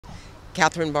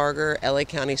Kathryn Barger, LA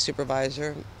County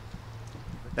Supervisor.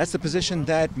 That's the position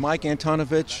that Mike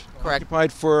Antonovich Correct.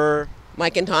 occupied for.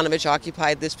 Mike Antonovich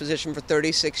occupied this position for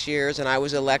 36 years, and I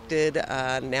was elected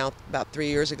now about 3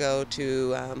 years ago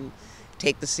to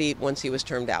take the seat once he was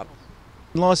termed out.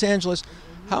 In Los Angeles,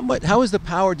 how is the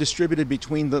power distributed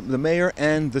between the mayor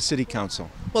and the city council?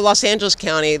 Well, Los Angeles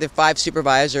County, there are 5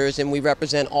 supervisors, and we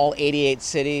represent all 88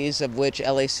 cities, of which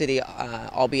LA City,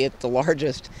 albeit the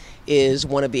largest, is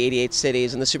one of the 88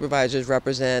 cities. And the supervisors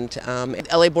represent,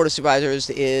 LA Board of Supervisors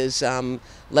is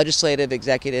legislative,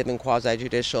 executive, and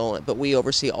quasi-judicial, but we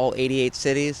oversee all 88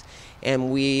 cities. And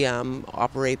we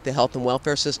operate the health and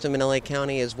welfare system in LA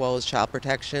County, as well as child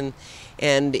protection,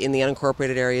 and in the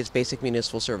unincorporated areas, basic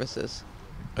municipal services.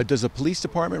 Does the police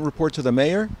department report to the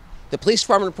mayor? The police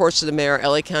department reports to the mayor.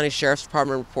 LA County Sheriff's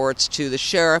Department reports to the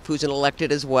sheriff, who's an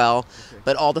elected as well. Okay.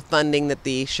 But all the funding that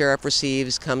the sheriff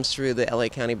receives comes through the LA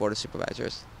County Board of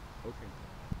Supervisors. Okay.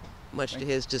 Much to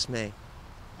his dismay.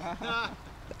 I'm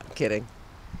kidding.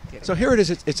 So here it is.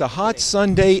 It's a hot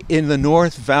Sunday in the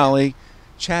North Valley,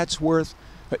 Chatsworth.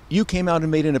 You came out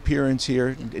and made an appearance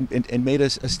here and made a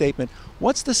statement.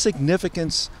 What's the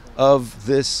significance of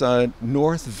this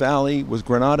North Valley with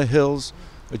Granada Hills,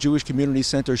 a Jewish community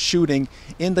center, shooting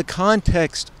in the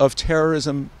context of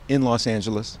terrorism in Los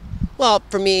Angeles? Well,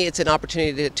 for me, it's an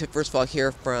opportunity to first of all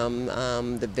hear from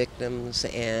the victims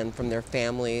and from their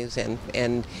families,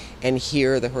 and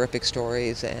hear the horrific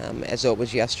stories. As though it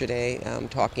was yesterday,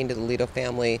 talking to the Lido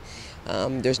family,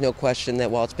 there's no question that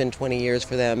while it's been 20 years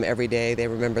for them, every day they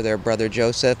remember their brother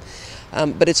Joseph.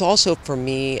 But it's also for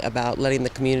me about letting the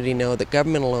community know that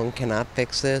government alone cannot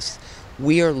fix this.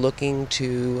 We are looking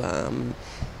to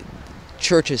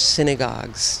churches,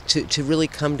 synagogues, to really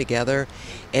come together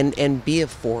and be a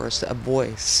force, a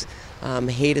voice.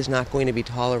 Hate is not going to be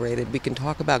tolerated. We can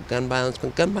talk about gun violence,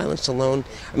 but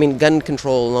gun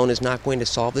control alone is not going to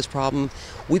solve this problem.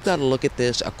 We've got to look at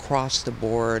this across the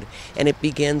board, and it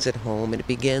begins at home, and it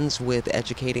begins with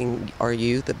educating our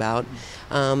youth about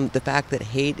the fact that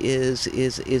hate is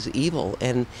evil.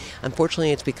 And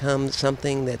unfortunately, it's become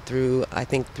something that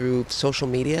through social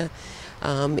media,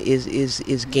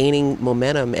 is gaining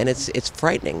momentum, and it's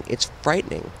frightening. It's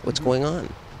frightening what's going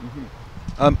on.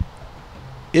 Mm-hmm.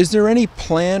 Is there any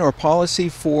plan or policy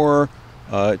for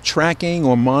tracking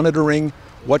or monitoring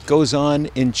what goes on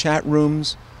in chat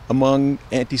rooms among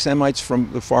anti-Semites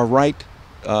from the far right,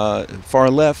 far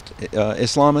left,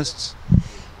 Islamists?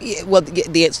 Yeah, well,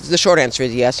 the short answer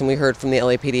is yes, and we heard from the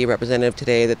LAPD representative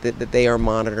today that they are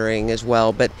monitoring as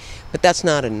well. But that's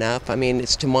not enough. I mean,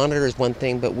 it's to monitor is one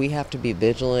thing, but we have to be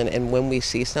vigilant. And when we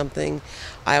see something,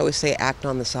 I always say act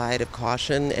on the side of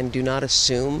caution and do not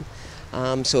assume.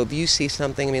 So if you see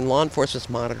something, I mean, law enforcement's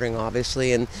monitoring,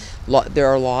 obviously, and there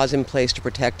are laws in place to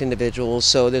protect individuals,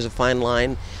 so there's a fine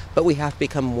line, but we have to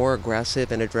become more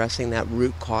aggressive in addressing that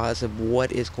root cause of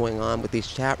what is going on with these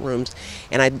chat rooms.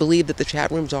 And I believe that the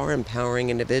chat rooms are empowering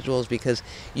individuals because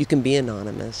you can be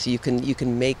anonymous, you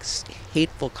can make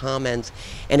hateful comments,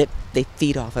 and they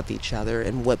feed off of each other,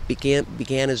 and what began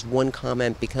as one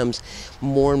comment becomes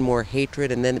more and more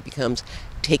hatred, and then it becomes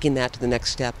taking that to the next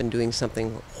step and doing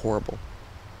something horrible.